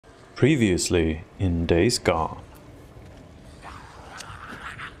Previously in Days Gone.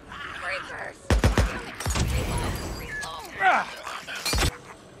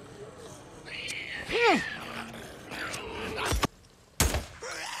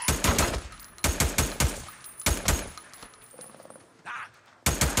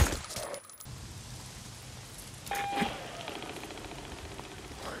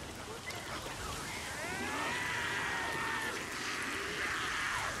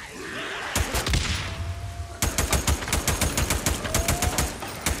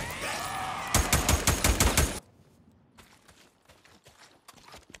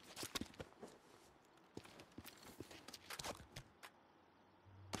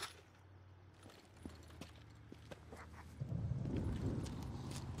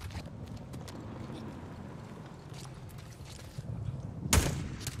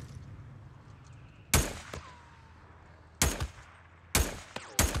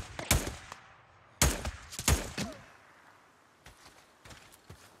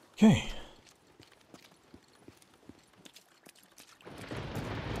 Okay.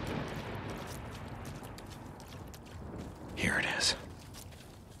 Here it is.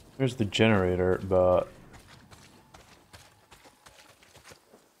 There's the generator, but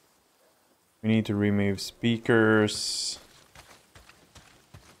we need to remove speakers.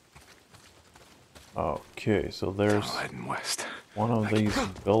 Okay, so there's Heading west. one of these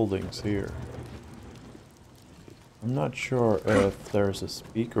buildings here. I'm not sure if there's a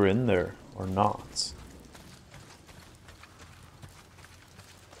speaker in there or not.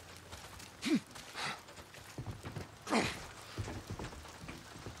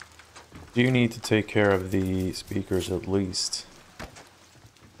 Do you need to take care of the speakers at least?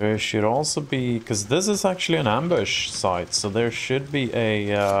 There should also be, because this is actually an ambush site, so there should be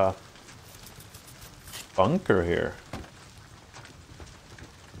a bunker here.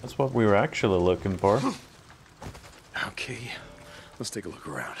 That's what we were actually looking for. Okay, let's take a look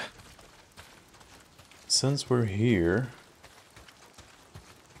around. Since we're here,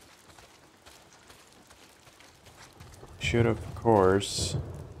 should of course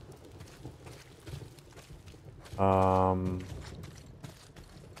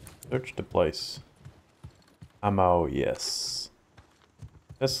search the place. Ammo, yes.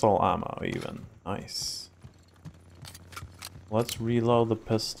 Pistol ammo even. Nice. Let's reload the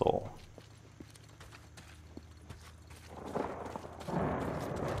pistol.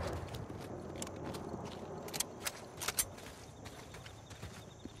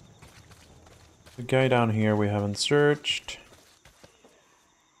 The guy down here we haven't searched.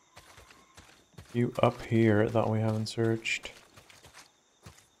 You up here that we haven't searched.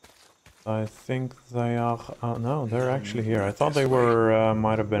 I think they are... oh no, they're actually here. I thought they were...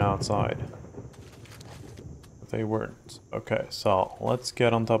 might have been outside. But they weren't. Okay, so let's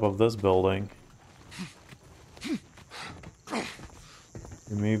get on top of this building.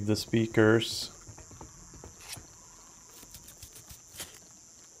 Remove the speakers.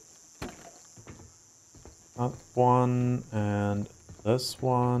 That one and this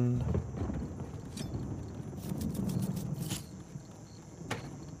one.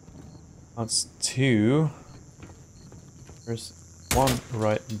 That's two. There's one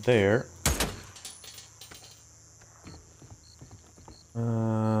right there.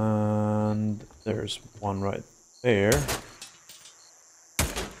 And there's one right there.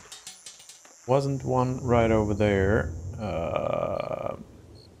 Wasn't one right over there.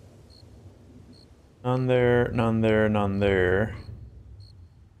 None there, none there, none there.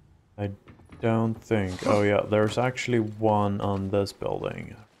 I don't think. Oh yeah, there's actually one on this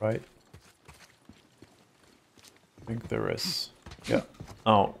building, right? I think there is. Yeah.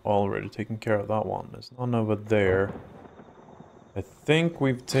 Oh, already taken care of that one. There's none over there. I think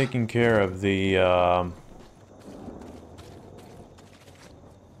we've taken care of the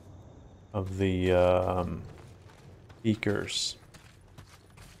speakers.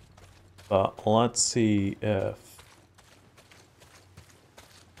 But let's see if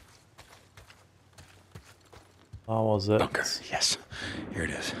that was it. Bunker, yes. Here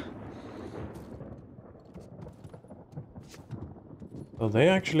it is. So they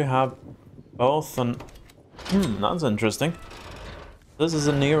actually have both an... that's interesting. This is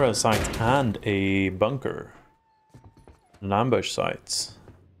a Nero site and a bunker. An ambush site.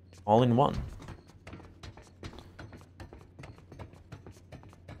 All in one.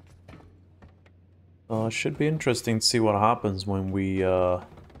 It should be interesting to see what happens when we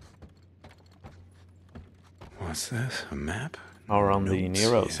What's this? A map? are on the Notes,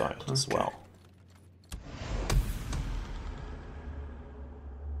 Nero yeah, site as okay. well.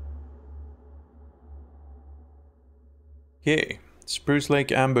 Okay, Spruce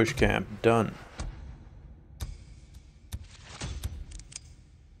Lake ambush camp, done.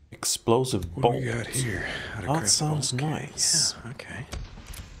 Explosive What bolt. do we got here? How to That craft sounds bulk? nice. Yeah, okay.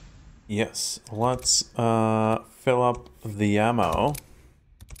 Yes, let's fill up the ammo.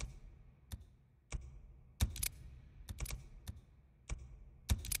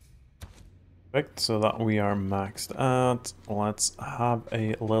 Perfect, so that we are maxed out. Let's have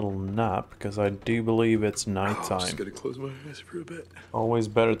a little nap, because I do believe it's I'm nighttime. just gonna close my eyes for a bit. Always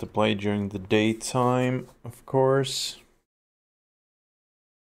better to play during the daytime, of course.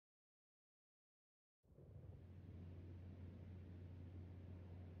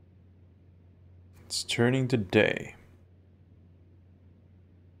 It's turning to day.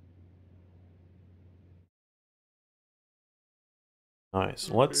 Nice.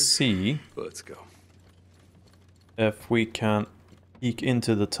 Let's see Let's go. if we can peek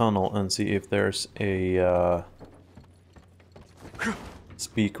into the tunnel and see if there's a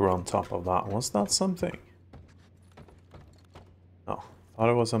speaker on top of that. Was that something? Oh, thought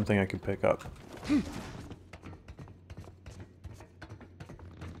it was something I could pick up.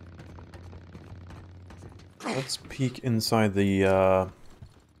 Let's peek inside the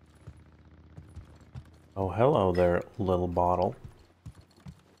Oh, hello there, little bottle.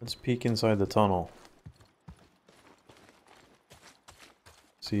 Let's peek inside the tunnel.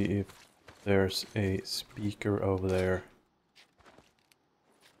 See if there's a speaker over there.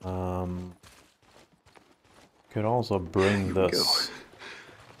 Could also bring this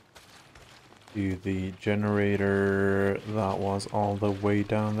to the generator that was all the way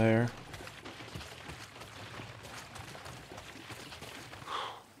down there.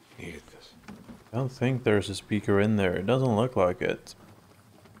 Needed this. I don't think there's a speaker in there. It doesn't look like it.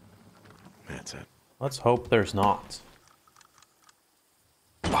 That's it. Let's hope there's not.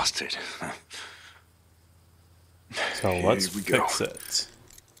 Busted. So let's fix it.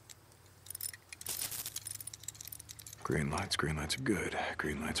 Green lights are good.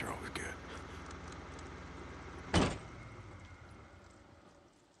 Green lights are always good.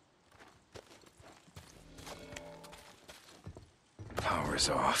 Power's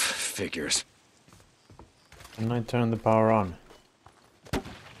off. Figures. Can I turn the power on?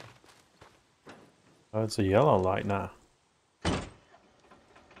 Oh, it's a yellow light now.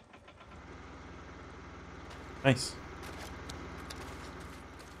 Nice.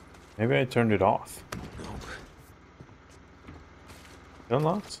 Maybe I turned it off. Nope. Still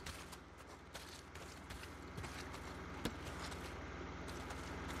not?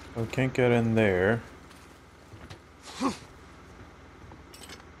 So can't get in there.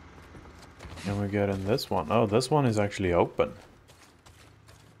 Can we get in this one? Oh, this one is actually open.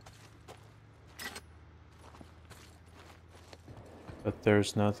 But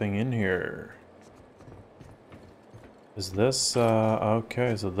there's nothing in here. Is this,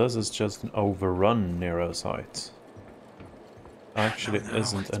 okay, so this is just an overrun Nero site. Actually, it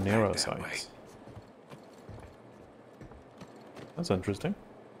isn't a Nero site. That's interesting.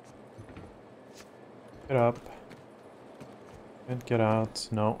 Get up. Can't get out,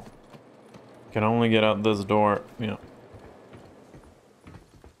 no. Can only get out this door, yeah.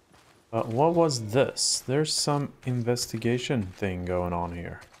 What was this? There's some investigation thing going on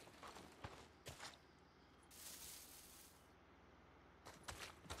here.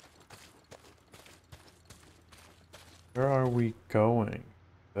 Where are we going?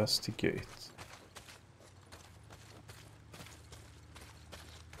 Investigate.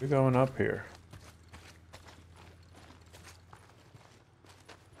 We're going up here.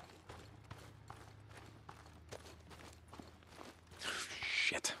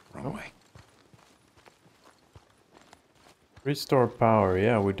 Shit. Wrong way. Restore power.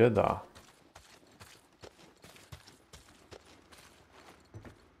 Yeah, we did that.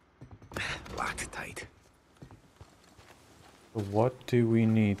 Locked tight. So what do we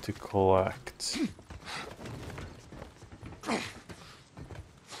need to collect?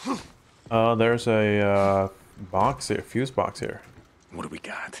 There's a box here, fuse box here. What do we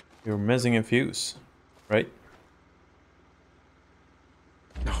got? You're missing a fuse, right?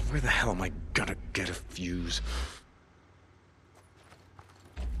 Oh, where the hell am I gonna get a fuse?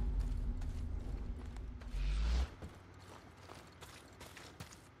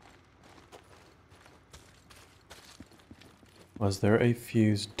 Was there a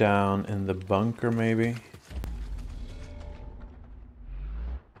fuse down in the bunker, maybe?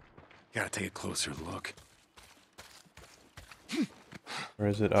 Gotta take a closer look. Or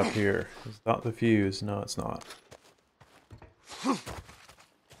is it up here? Is that the fuse? No, it's not.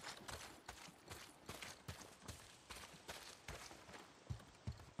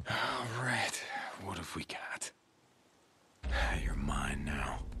 Alright, what have we got? Your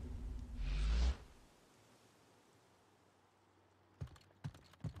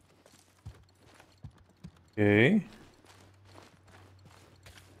Okay.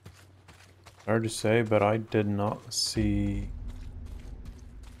 Hard to say, but I did not see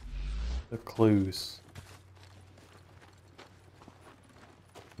the clues.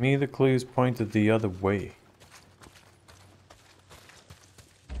 To me, the clues pointed the other way.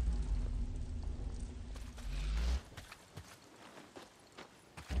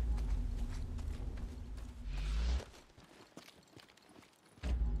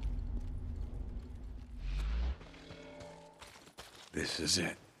 This is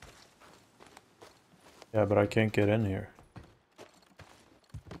it. Yeah, but I can't get in here.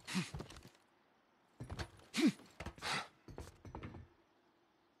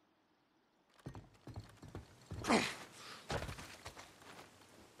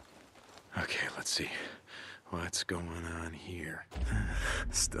 Okay, let's see. What's going on here?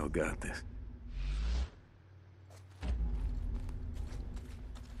 Still got this.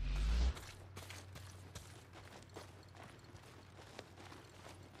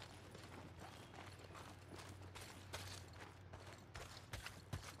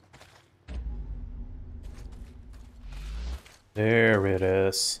 There it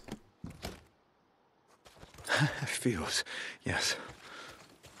is. Feels, yes.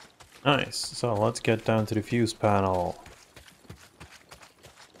 Nice. So let's get down to the fuse panel.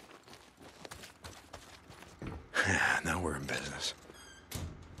 Now we're in business.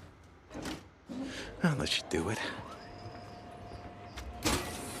 I'll let you do it.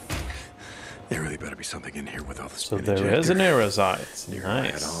 There really better be something in here with all the So spin there is an arrow sight.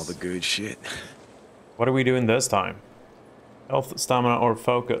 Nice. Had all the good shit. What are we doing this time? Health, stamina, or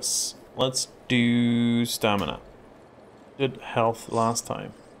focus? Let's do stamina. Did health last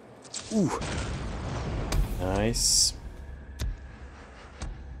time. Ooh. Nice.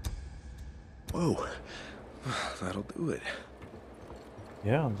 Whoa. That'll do it.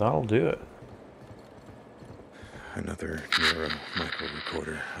 Yeah, that'll do it. Another Neuro micro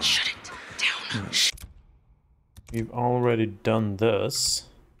recorder. Shut it down. We've already done this.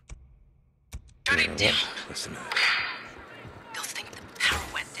 Shut it down. Listen to this. They'll think the power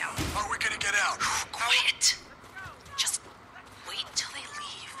went down. How are we gonna get out? Quiet. Just wait till they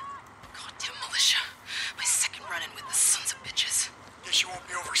leave. Goddamn militia. My second run-in with the sons of bitches. Guess you won't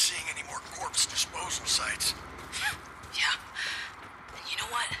be overseeing any more corpse disposal sites. Yeah. And you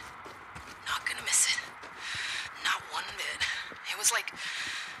know what? Not gonna miss it. Not one bit. It was like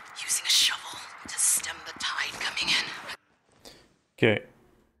using a shovel to stem the tide coming in. Okay.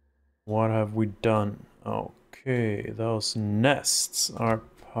 What have we done? Okay, those nests are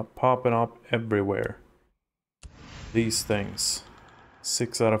popping up everywhere. These things.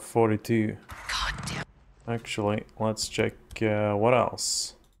 6 out of 42. Goddamn. Actually, let's check what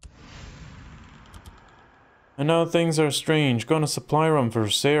else. I know things are strange. Gonna supply run for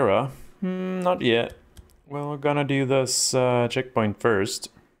Sarah. Not yet. Well, we're gonna do this checkpoint first.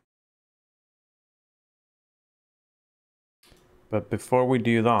 But before we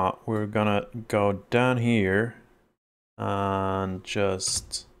do that, we're gonna go down here and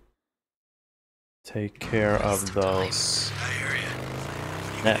just take care of those I hear you.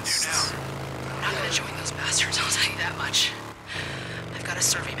 What are you nests. gonna do now? I'm not gonna join those bastards, I'll tell you that much. I've got a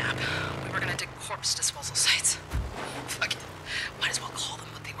survey map. We were gonna dig corpse disposal sites. Fuck it. Might as well call them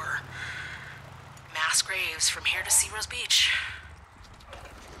what they were. Mass graves from here to Searose Beach.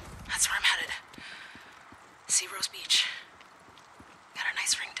 That's where I'm headed. Searose Beach. Got a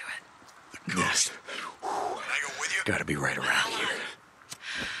nice ring to it. Nest. Can I go with you? Gotta be right around Hold here.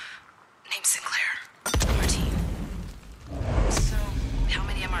 on. Name's Sinclair. Martine. So, how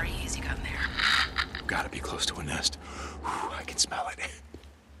many MREs you got in there? Gotta be close to a nest. Whew, I can smell it.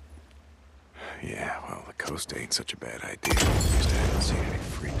 Yeah, well, the coast ain't such a bad idea. Just haven't seen any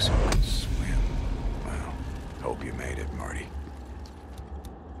freaks who can swim. Well, hope you made it, Marty.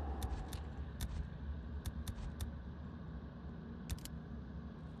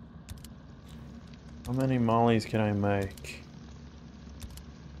 How many mollies can I make?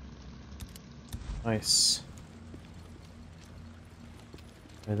 Nice.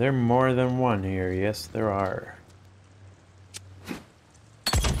 Are there more than one here? Yes, there are.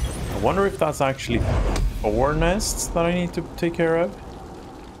 I wonder if that's actually 4 nests that I need to take care of.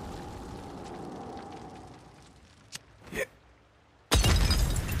 Yeah.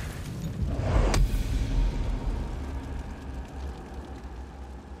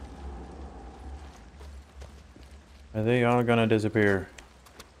 Are they all gonna disappear?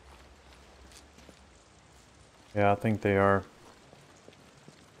 Yeah, I think they are.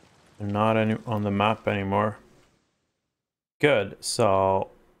 They're not any on the map anymore. Good, so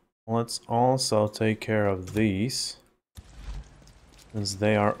let's also take care of these, since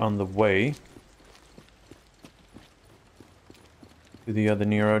they are on the way. to the other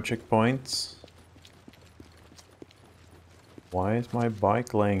Nero checkpoints. Why is my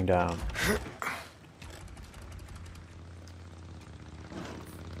bike laying down?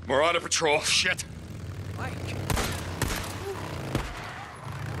 We're on a patrol. Shit. Mike.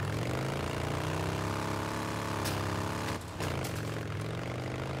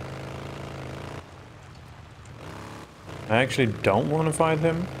 I actually don't want to fight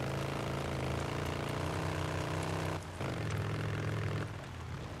him.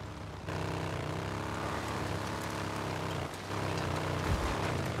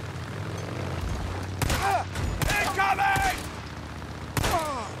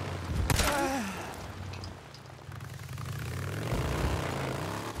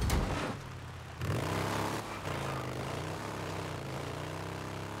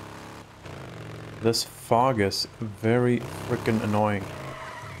 This fog is very freaking annoying.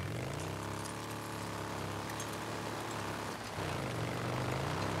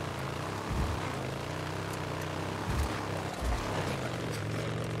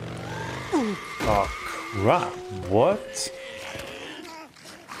 Oh crap, what?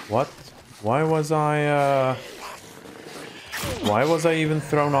 What? Why was I even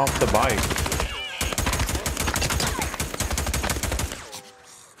thrown off the bike?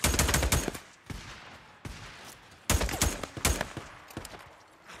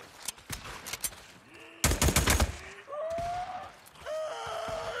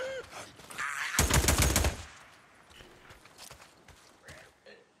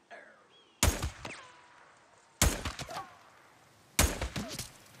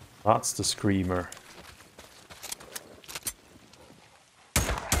 That's the screamer.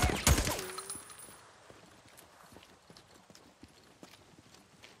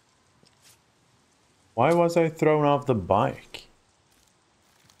 Why was I thrown off the bike?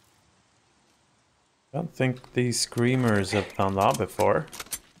 I don't think these screamers have done that before.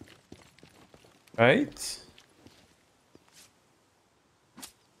 Right?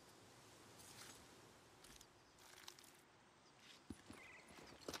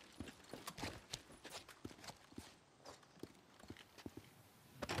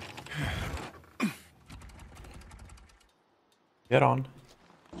 Get on.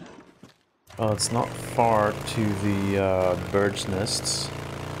 Oh, it's not far to the bird's nests.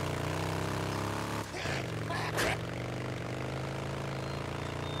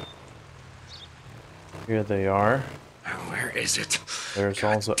 Here they are. Where is it? There's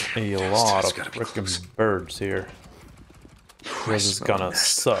God also damn a dust, lot that's of gotta be freaking close. birds here. This is smell gonna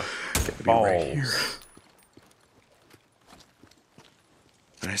nest. suck Gotta be right here. balls.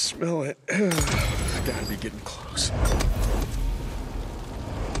 I smell it. I gotta be getting close.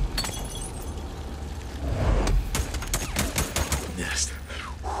 Nest.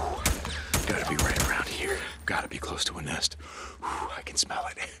 Gotta be right around here. Gotta be close to a nest. I can smell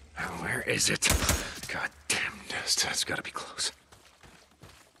it. Where is it? God damn nest. That's gotta be close.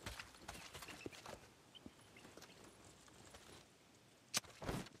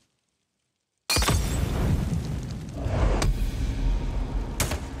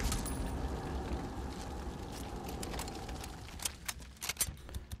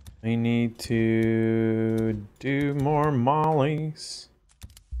 I need to do more mollies.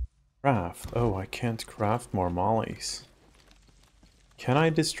 Craft. Oh, I can't craft more mollies. Can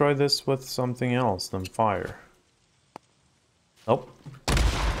I destroy this with something else than fire? Nope.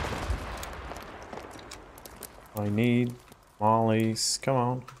 I need mollies. Come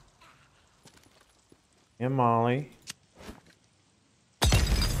on. Yeah, molly.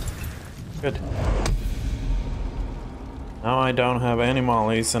 Good. Now I don't have any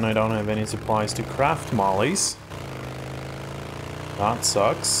mollies and I don't have any supplies to craft mollies. That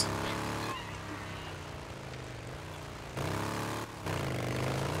sucks.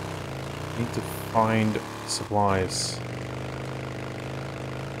 Need to find supplies.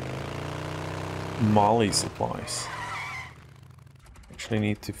 Molly supplies. Actually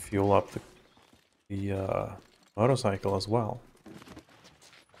need to fuel up the motorcycle as well.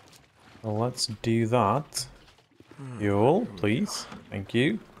 So let's do that. Fuel, please. Thank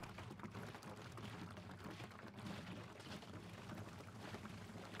you.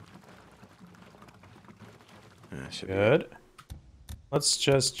 Good. Let's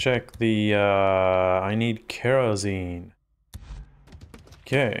just check the, I need kerosene.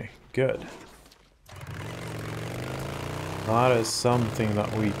 Okay, good. That is something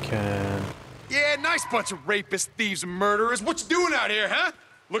that we can... Yeah, nice bunch of rapists, thieves, and murderers. What you doing out here, huh?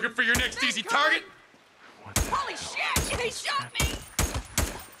 Looking for your next easy target? Holy shit! They shot me!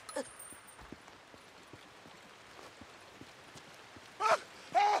 Help!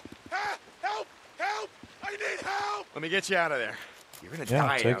 Help! I need help! Let me get you out of there. You're gonna Yeah,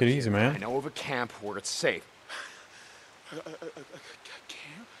 die take out it easy, here. man. I know of a camp where it's safe. Camp?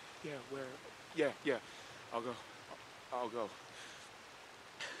 Yeah, where? Yeah. I'll go. I'll go.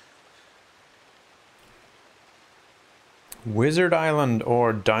 Wizard Island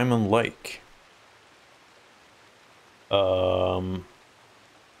or Diamond Lake?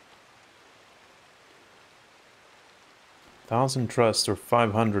 1,000 trust or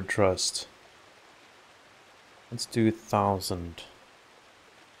 500 trust? Let's do 1,000.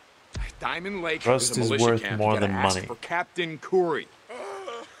 Diamond Lake Trust is a is militia worth camp. more You gotta than ask money. for Captain Curry.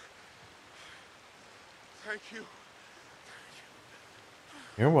 Thank you.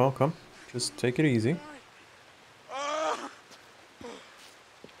 You're welcome. Just take it easy.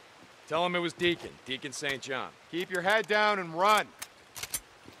 Tell him it was Deacon. Deacon St. John. Keep your head down and run.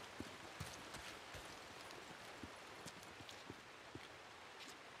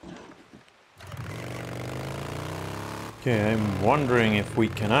 Okay, I'm wondering if we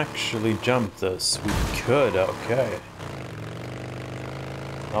can actually jump this. We could, okay.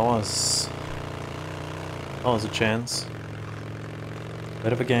 That was a chance.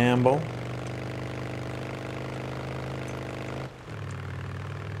 Bit of a gamble.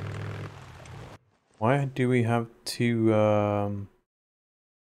 Why do we have two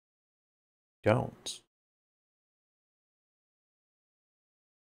downs?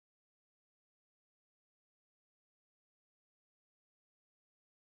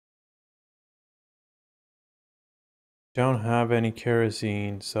 Don't have any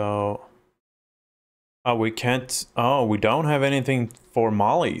kerosene, so oh, we can't. Oh, we don't have anything for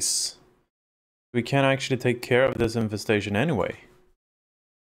mollies. We can't actually take care of this infestation anyway.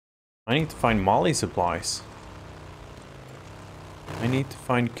 I need to find molly supplies. I need to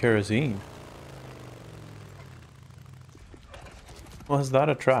find kerosene. Was that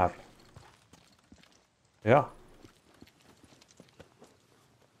a trap? Yeah.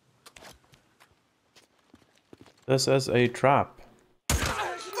 This is a trap. Get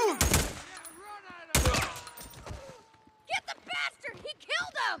the bastard! He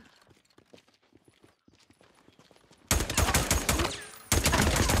killed him!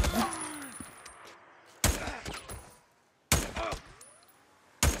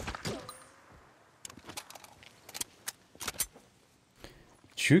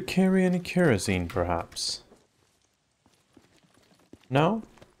 Do you carry any kerosene, perhaps? No?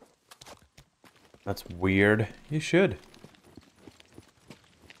 That's weird. You should.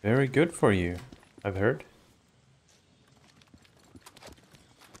 Very good for you, I've heard.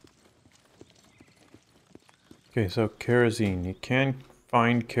 Okay, so kerosene. You can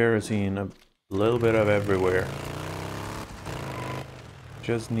find kerosene a little bit of everywhere.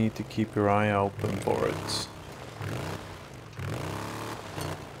 Just need to keep your eye open for it.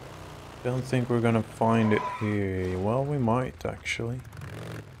 Don't think we're gonna find it here. Well, we might actually.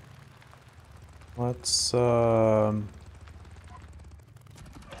 Let's park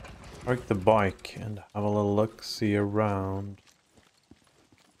the bike and have a little look-see around.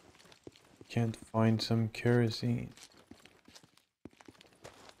 Can't find some kerosene.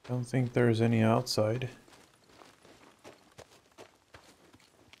 Don't think there's any outside.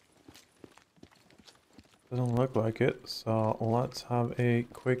 Doesn't look like it, so let's have a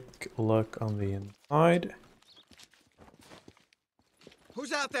quick look on the inside.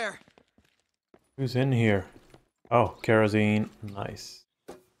 Who's out there? Who's in here? Oh, kerosene. Nice.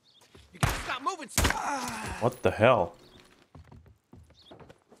 You gotta stop moving. What the hell?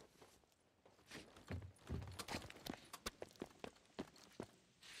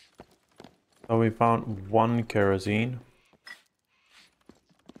 So we found one kerosene,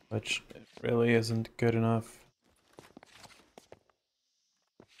 which really isn't good enough.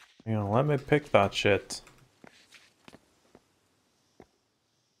 Hang on, let me pick that shit.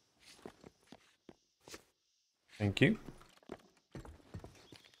 Thank you.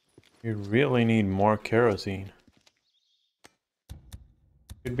 You really need more kerosene.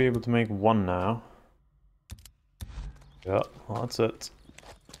 Should be able to make one now. Yeah, well, that's it.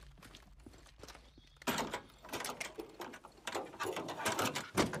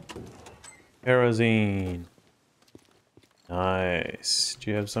 Kerosene. Nice. Do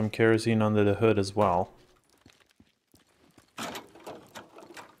you have some kerosene under the hood as well?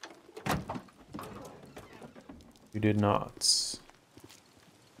 You did not.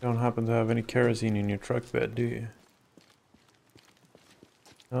 Don't happen to have any kerosene in your truck bed, do you?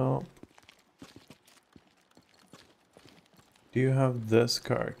 No. Do you have this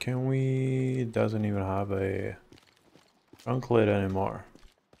car? Can we... It doesn't even have a trunk lid anymore.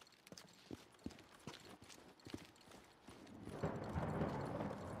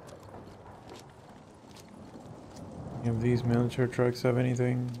 Any of these military trucks have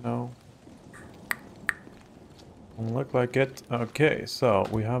anything? No. Doesn't look like it. Okay, so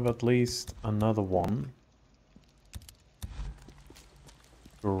we have at least another one.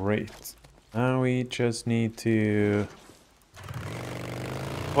 Great. Now we just need to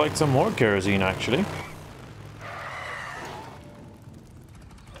collect some more kerosene, actually.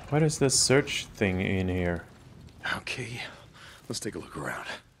 What is this search thing in here? Okay, let's take a look around.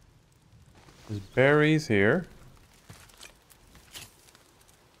 There's berries here.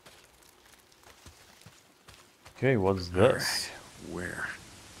 Okay, what's this? All right, where?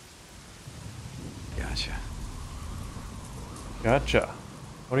 Gotcha. Gotcha.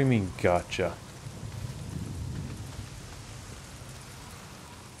 What do you mean, gotcha?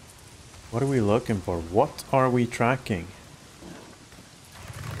 What are we looking for? What are we tracking?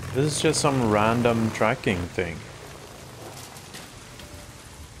 This is just some random tracking thing.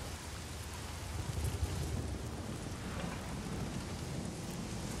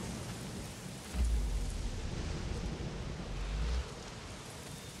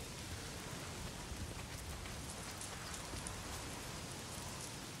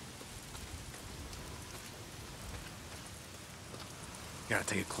 Gotta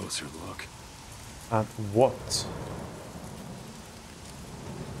take a closer look. At what?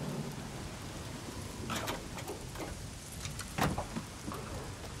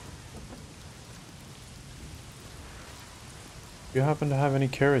 Do you happen to have any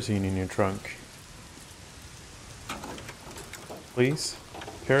kerosene in your trunk? Please?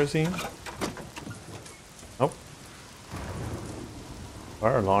 Kerosene? Nope.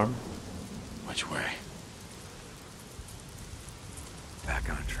 Fire alarm. Which way? Back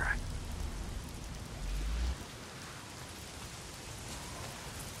on track.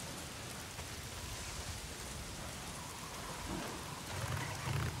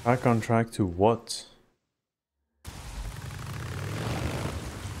 Back on track to what?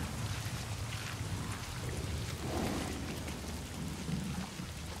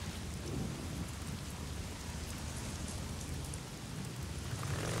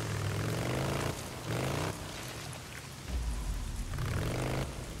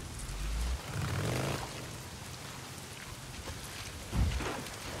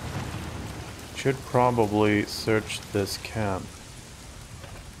 Should probably search this camp.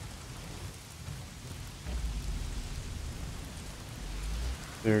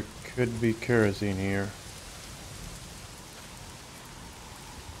 There could be kerosene here.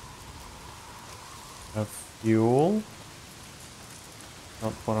 A fuel.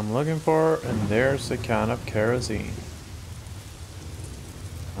 Not what I'm looking for. And there's a can of kerosene.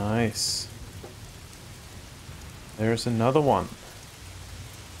 Nice. There's another one.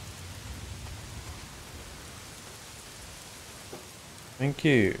 Thank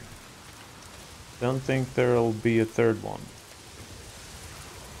you. Don't think there'll be a third one.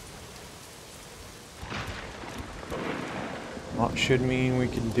 That should mean we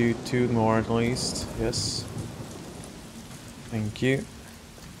can do 2 more at least. Yes. Thank you.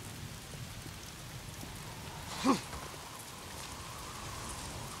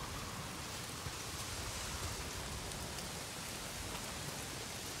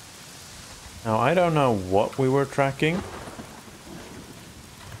 Now I don't know what we were tracking.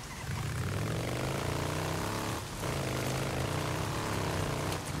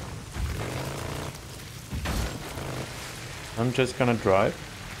 I'm just gonna drive.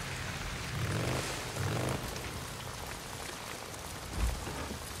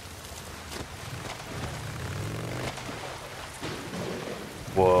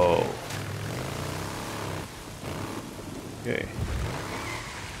 Whoa. Okay.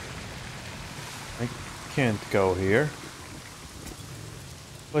 I can't go here.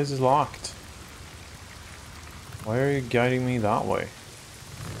 This place is locked. Why are you guiding me that way?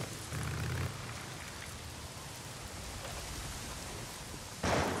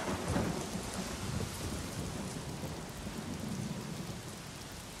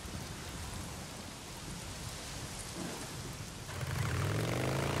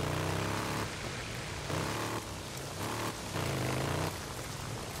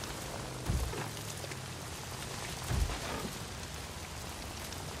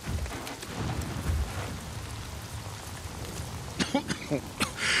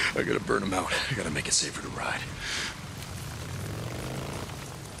 I gotta burn them out. I gotta make it safer to ride.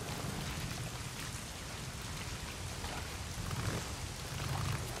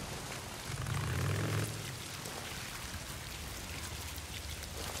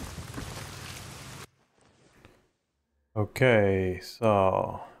 Okay,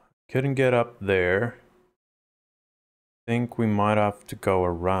 so couldn't get up there. Think we might have to go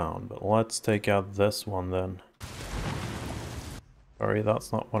around, but let's take out this one then. Sorry,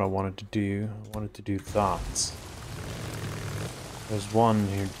 that's not what I wanted to do. I wanted to do that. There's one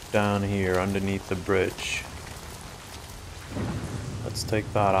here down here underneath the bridge. Let's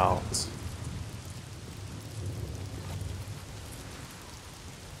take that out.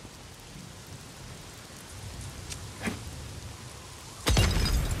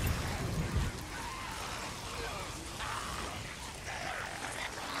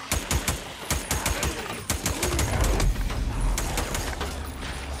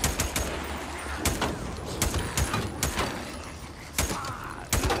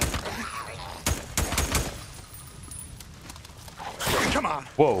 Come on.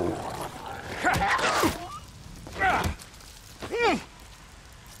 Whoa.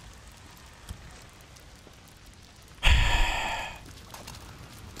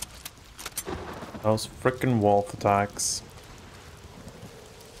 Those frickin' wolf attacks.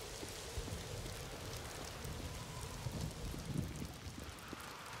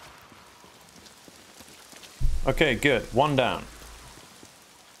 Okay, good. One down.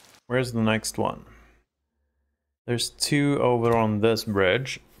 Where's the next one? There's two over on this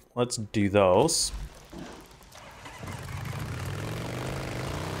bridge. Let's do those.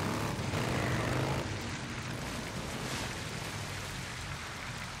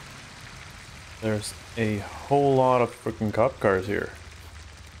 There's a whole lot of freaking cop cars here.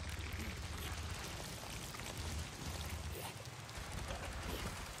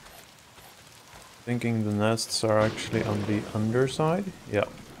 Thinking the nests are actually on the underside? Yeah.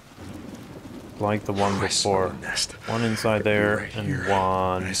 Like the one before. One inside there right and here.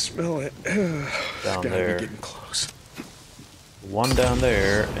 one I smell it. down Gotta there. be getting close. One down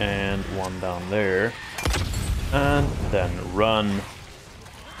there and one down there. And then run.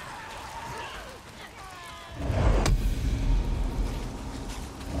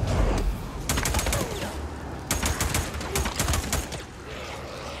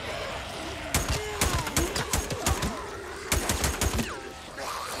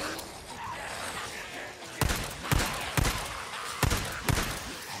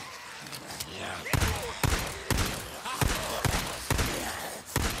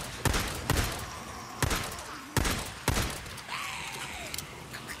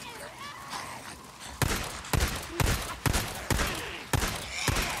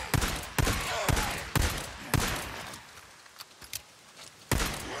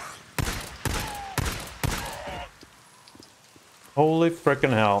 Holy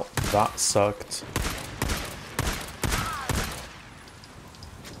frickin' hell, that sucked.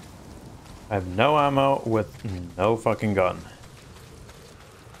 I have no ammo with no fucking gun.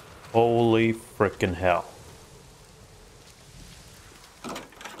 Holy frickin' hell.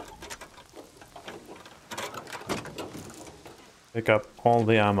 Pick up all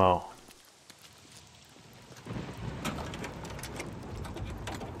the ammo.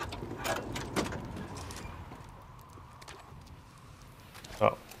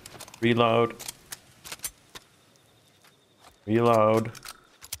 Oh, reload. Reload.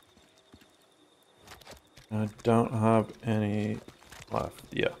 I don't have any left.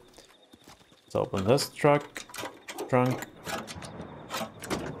 Yeah. Let's open this trunk.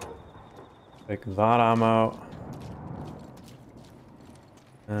 Pick that ammo.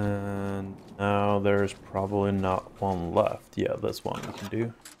 And now there's probably not one left. Yeah, this one we can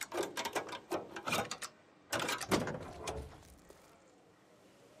do.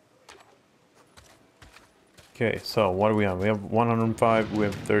 Okay, so what do we have? We have 105, we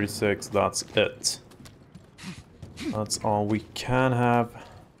have 36, that's it. That's all we can have.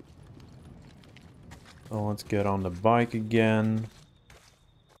 So let's get on the bike again.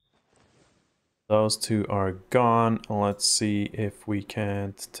 Those two are gone. Let's see if we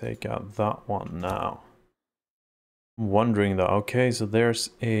can't take out that one now. I'm wondering though. Okay, so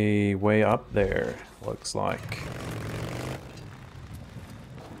there's a way up there, looks like.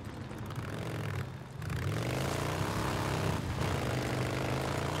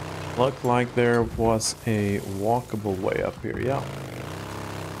 Looked like there was a walkable way up here, yeah.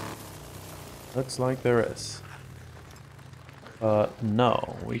 Looks like there is.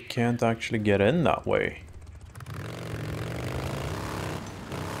 No, we can't actually get in that way.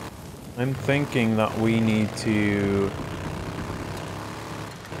 I'm thinking that we need to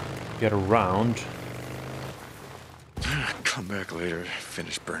get around. Come back later,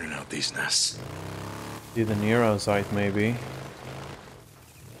 finish burning out these nests. See the Nero site maybe.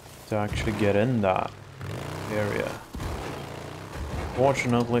 To actually get in that area.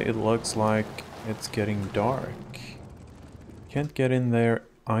 Fortunately, it looks like it's getting dark. Can't get in there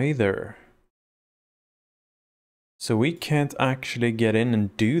either. So we can't actually get in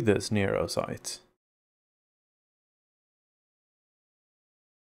and do this Nero site.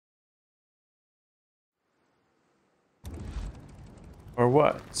 Or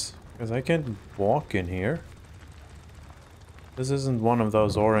what? Because I can't walk in here. This isn't one of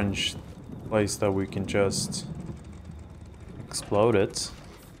those orange places that we can just explode it.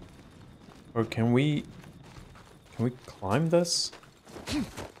 Or can we climb this?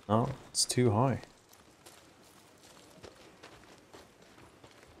 No, it's too high.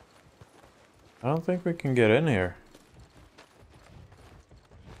 I don't think we can get in here.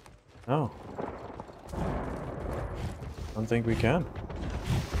 No. I don't think we can.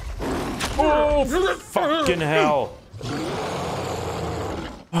 Oh, fucking hell!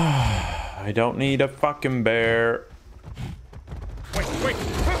 I don't need a fucking bear.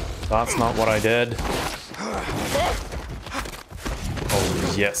 That's not what I did.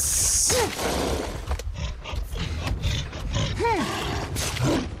 Oh, yes.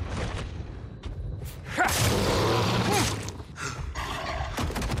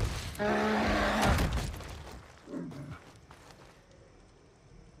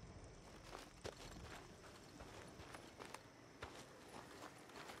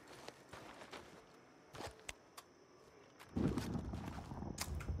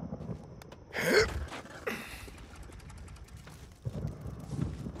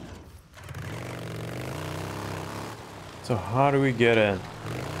 So how do we get in?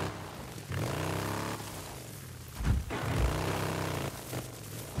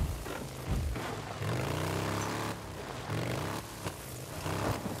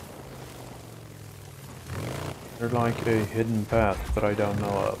 There's like a hidden path that I don't know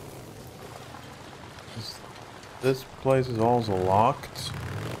of. This place is also locked.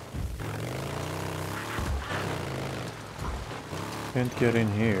 Can't get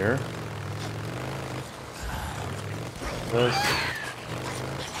in here. This.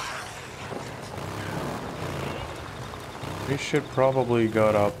 We should probably go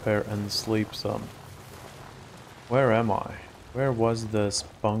up there and sleep some. Where am I? Where was this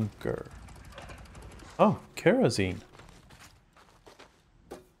bunker? Oh, kerosene.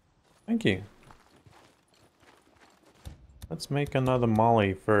 Thank you. Let's make another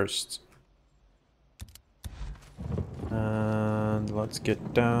molly first. And let's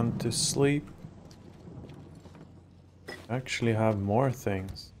get down to sleep. Actually have more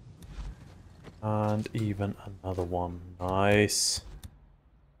things. And even another one. Nice.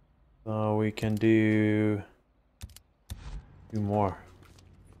 So we can do 2 more.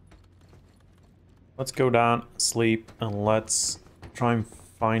 Let's go down, sleep, and let's try and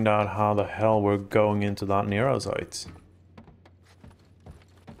find out how the hell we're going into that Nero site.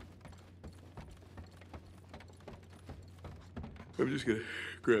 I'm just gonna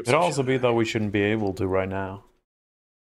grab Could also be that we shouldn't be able to right now.